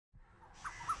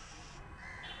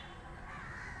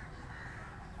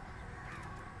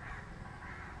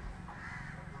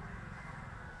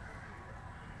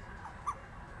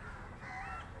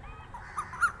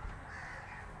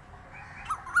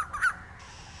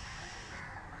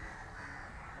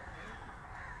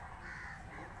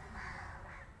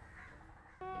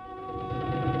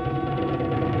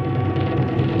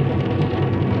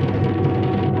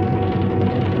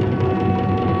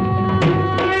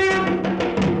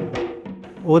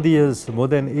Over the years, more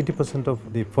than 80%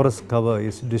 of the forest cover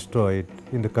is destroyed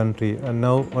in the country, and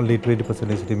now only 20%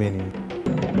 is remaining.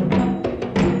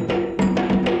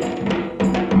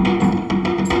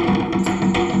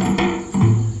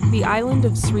 The island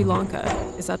of Sri Lanka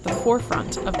is at the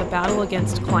forefront of the battle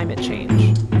against climate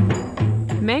change.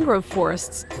 Mangrove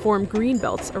forests form green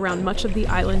belts around much of the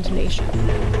island nation.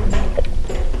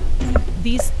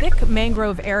 These thick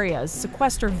mangrove areas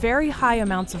sequester very high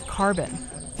amounts of carbon,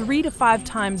 3 to 5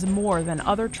 times more than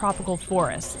other tropical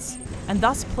forests, and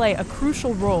thus play a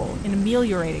crucial role in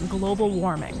ameliorating global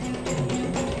warming.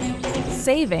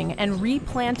 Saving and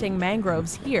replanting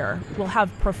mangroves here will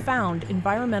have profound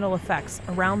environmental effects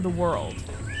around the world.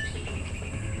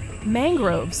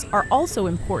 Mangroves are also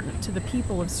important to the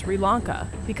people of Sri Lanka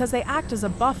because they act as a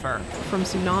buffer from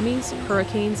tsunamis,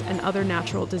 hurricanes, and other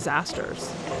natural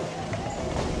disasters.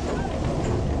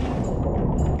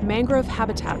 Mangrove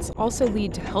habitats also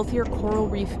lead to healthier coral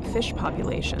reef fish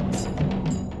populations,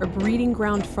 a breeding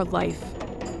ground for life.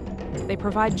 They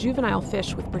provide juvenile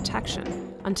fish with protection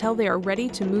until they are ready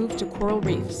to move to coral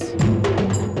reefs.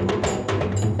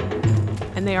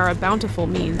 And they are a bountiful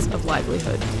means of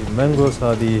livelihood. The mangroves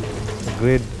are the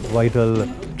great vital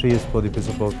trees for the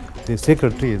people, the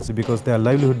sacred trees, because their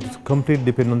livelihood completely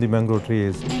depends on the mangrove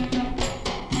trees.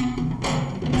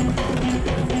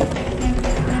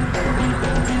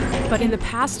 But in the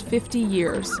past 50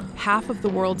 years, half of the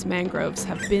world's mangroves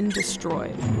have been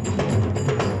destroyed.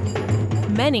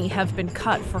 Many have been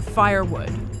cut for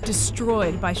firewood,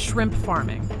 destroyed by shrimp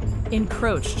farming,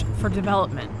 encroached for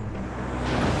development.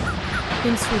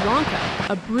 In Sri Lanka,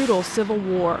 a brutal civil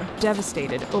war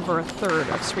devastated over a third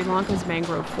of Sri Lanka's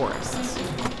mangrove forests.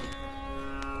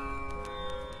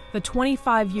 The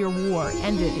 25-year war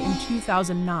ended in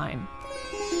 2009.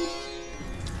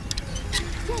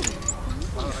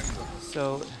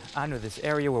 So, Anu, this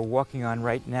area we're walking on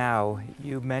right now,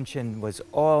 you mentioned was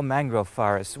all mangrove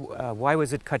forest. Why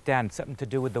was it cut down? Something to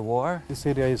do with the war? This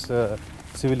area is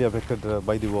severely affected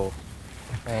by the war,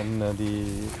 and the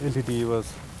LTT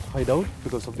was hide out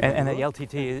because of the and the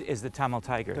LTT is the Tamil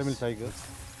Tigers? Tamil Tigers.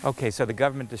 Okay, so the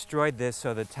government destroyed this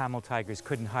so the Tamil Tigers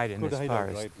couldn't hide in this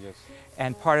forest. Right, yes.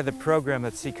 And part of the program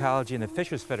that Ecology and the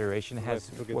Fishers Federation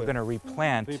has, we're going to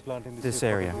replant this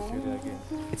area.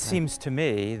 It seems to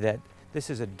me that this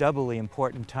is a doubly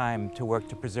important time to work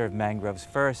to preserve mangroves.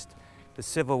 First, the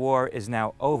Civil War is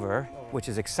now over, which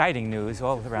is exciting news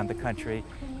all around the country.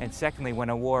 And secondly, when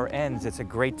a war ends, it's a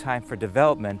great time for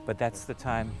development, but that's the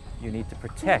time you need to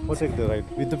protect. Protect the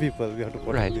right with the people. We have to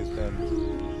protect this land.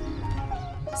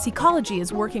 Ecology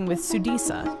is working with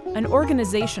Sudisa, an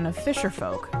organization of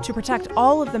fisherfolk, to protect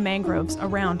all of the mangroves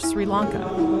around Sri Lanka.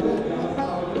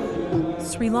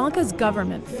 Sri Lanka's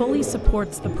government fully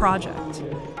supports the project.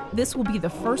 This will be the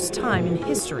first time in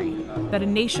history that a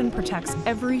nation protects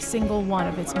every single one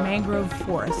of its mangrove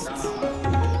forests.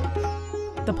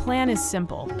 The plan is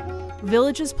simple.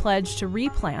 Villages pledge to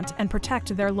replant and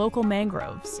protect their local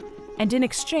mangroves. And in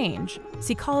exchange,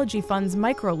 Ecology funds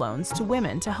microloans to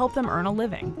women to help them earn a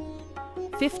living.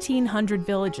 1,500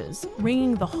 villages,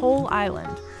 ringing the whole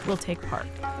island, will take part.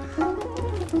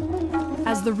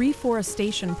 As the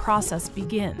reforestation process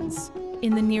begins,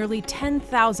 in the nearly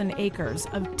 10,000 acres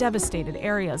of devastated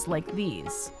areas like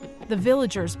these, the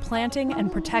villagers planting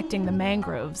and protecting the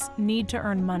mangroves need to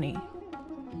earn money.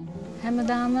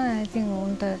 හැමදාම ඉතින්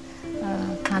උන්ට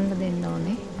කන්න දෙන්න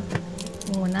ඕනේ.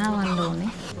 උනාවන්න ඕනේ.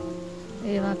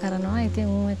 ඒවා කරනවා. ඉතින්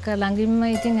උන් එක ළඟින්ම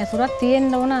ඉතින් ඇසුරක්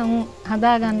තියෙන්න ඕන උන්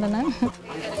හදා ගන්න නම්.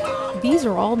 These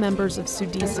are all members of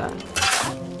Sudisa.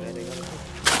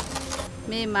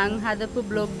 මේ මං හදපු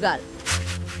බ්ලොග් ගල්.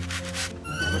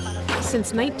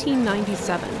 Since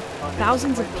 1997,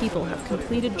 thousands of people have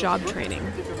completed job training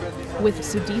with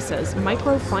Sudisa's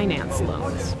microfinance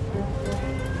loans,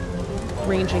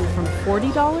 ranging from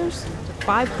 $40 to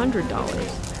 $500.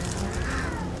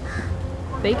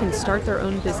 They can start their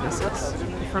own businesses,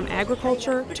 from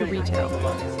agriculture to retail.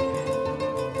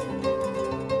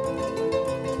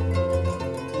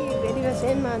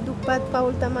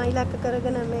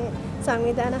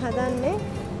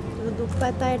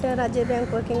 දුප්පත් අයට රජයේ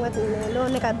බැංකුවකින්වත්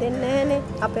loan එකක් දෙන්නේ නැහැනේ.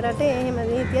 අපේ රටේ එහෙම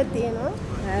නීතියක් තියෙනවා.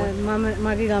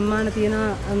 මගේ ගම්මාන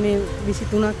තියෙනවා මේ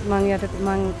 23ක් මම යට මම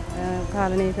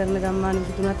පාලනය කරන ගම්මාන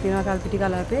 23ක් තියෙනවා කල්පිටි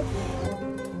කලාපේ.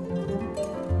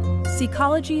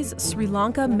 Ecology's Sri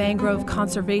Lanka Mangrove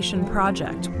Conservation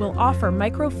Project will offer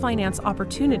microfinance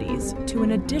opportunities to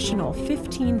an additional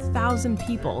 15,000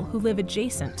 people who live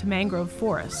adjacent to mangrove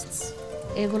forests.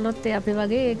 ඒගොල්ලොත් අපි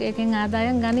වගේ එකෙන්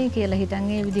ආදායම් ගනී කියලා හිතන්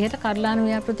ඒ විදිහට කඩලාන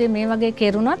ව්‍යාපෘතිය මේ වගේ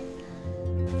කෙරුණොත්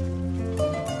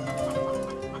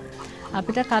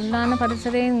අපිට කල්ලාන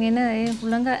පරිසරයෙන් එන ඒ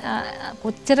හුළඟ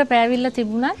කොච්චර පෑවිල්ල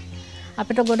තිබුණත්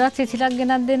අපිට ගොඩක් සිසිලක්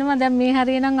ගෙනත් දෙනවා. දැන් මේ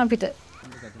හරිය නම් අපිට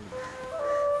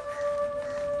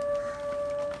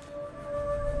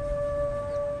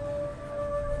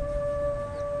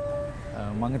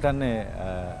මම හිතන්නේ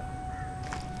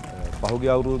පහුගිය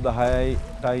අවුරුදු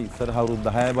 10යි ඉස්සරහ අවුරුදු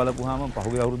 10යි බලපුවාම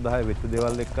පහුගිය අවුරුදු 10 වෙච්ච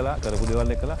දේවල් එක්කලා කරපු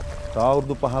දේවල් එක්කලා තව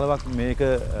අවුරුදු 15ක් මේක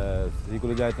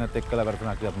සීකුල ජායතනත් එක්කලා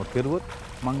වැඩසටහන ක්‍රියාත්මක කරුවොත්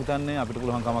මම හිතන්නේ අපිට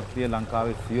පුළුවන් කමක් තියෙන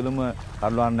ලංකාවේ සියලුම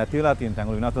කඩලුවාන නැති වෙලා තියෙන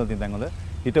තැන්වල විනාශ වෙලා තියෙන තැන්වල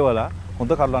හිටවලා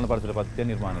හොඳ කඩලුවාන පරිසර පද්ධතිය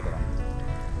නිර්මාණය කරන්න.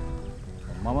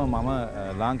 මම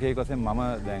ලාංකිකයෙක් වශයෙන් මම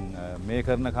දැන් මේ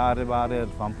කරන කාර්යභාරය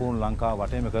සම්පූර්ණ ලංකාව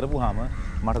වටේම කරපුවාම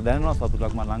මට දැනෙනවා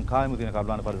සතුටක්. මම ලංකාවේම තියෙන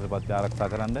කඩලුවාන පරිසර පද්ධතිය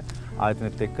ආරක්ෂා කරන්න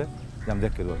ආයතනෙත් එක්ක යම්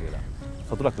දෙයක් කෙරුවා කියලා.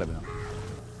 සතුටක් ලැබෙනවා.